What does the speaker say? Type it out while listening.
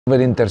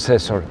Beloved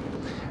intercessor,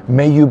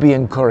 may you be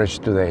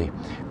encouraged today,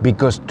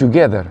 because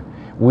together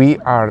we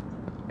are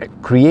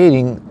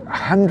creating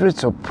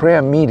hundreds of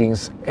prayer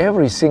meetings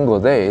every single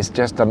day. It's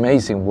just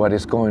amazing what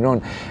is going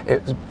on.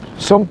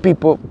 Some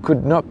people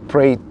could not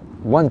pray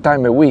one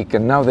time a week,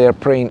 and now they are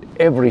praying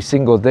every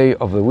single day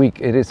of the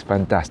week. It is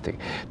fantastic.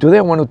 Today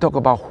I want to talk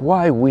about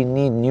why we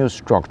need new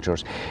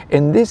structures,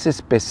 and this is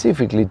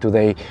specifically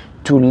today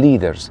to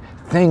leaders.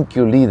 Thank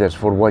you, leaders,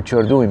 for what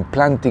you're doing,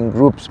 planting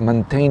groups,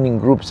 maintaining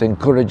groups,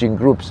 encouraging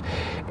groups.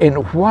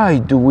 And why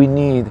do we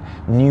need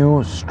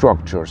new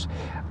structures?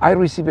 I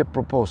received a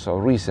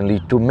proposal recently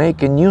to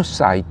make a new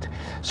site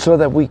so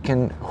that we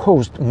can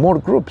host more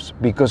groups,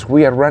 because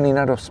we are running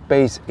out of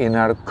space in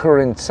our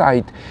current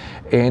site,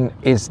 and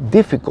it's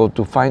difficult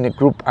to find a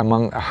group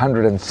among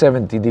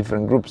 170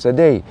 different groups a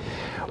day.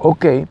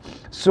 Okay,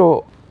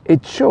 so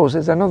it shows,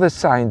 as another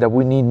sign that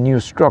we need new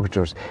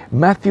structures.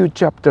 Matthew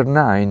chapter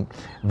 9,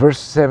 verse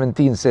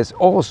 17 says,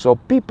 "Also,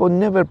 people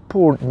never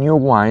pour new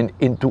wine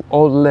into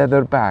old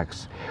leather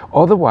bags.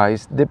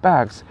 Otherwise, the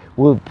bags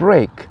will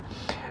break.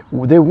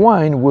 The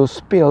wine will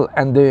spill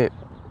and the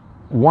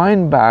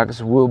wine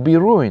bags will be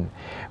ruined.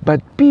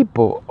 But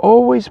people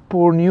always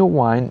pour new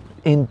wine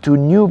into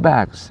new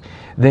bags.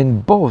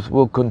 Then both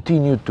will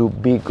continue to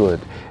be good."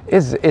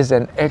 Is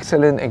an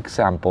excellent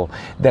example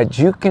that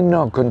you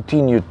cannot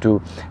continue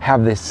to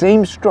have the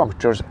same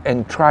structures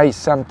and try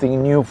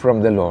something new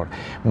from the Lord.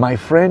 My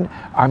friend,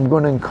 I'm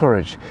going to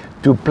encourage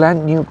to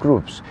plant new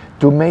groups,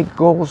 to make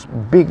goals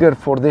bigger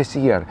for this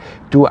year,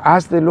 to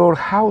ask the Lord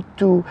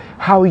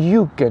how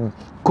you can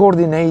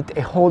coordinate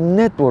a whole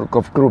network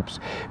of groups,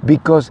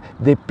 because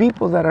the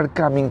people that are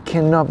coming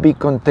cannot be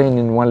contained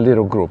in one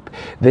little group.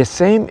 The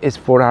same is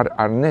for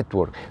our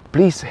network.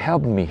 Please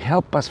help me,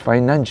 help us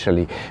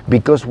financially,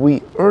 because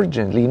we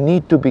urgently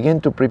need to begin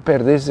to prepare.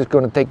 This is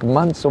going to take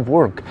months of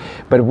work,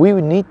 but we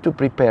need to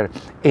prepare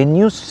a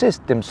new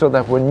system so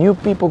that when new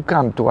people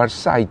come to our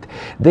site,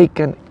 they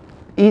can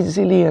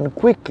easily and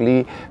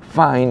quickly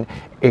find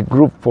a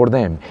group for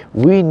them.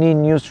 We need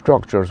new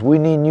structures. We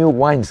need new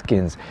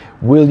wineskins.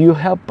 Will you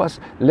help us?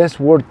 Let's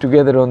work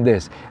together on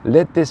this.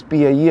 Let this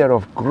be a year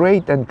of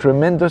great and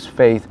tremendous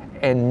faith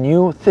and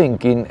new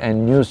thinking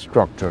and new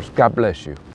structures. God bless you.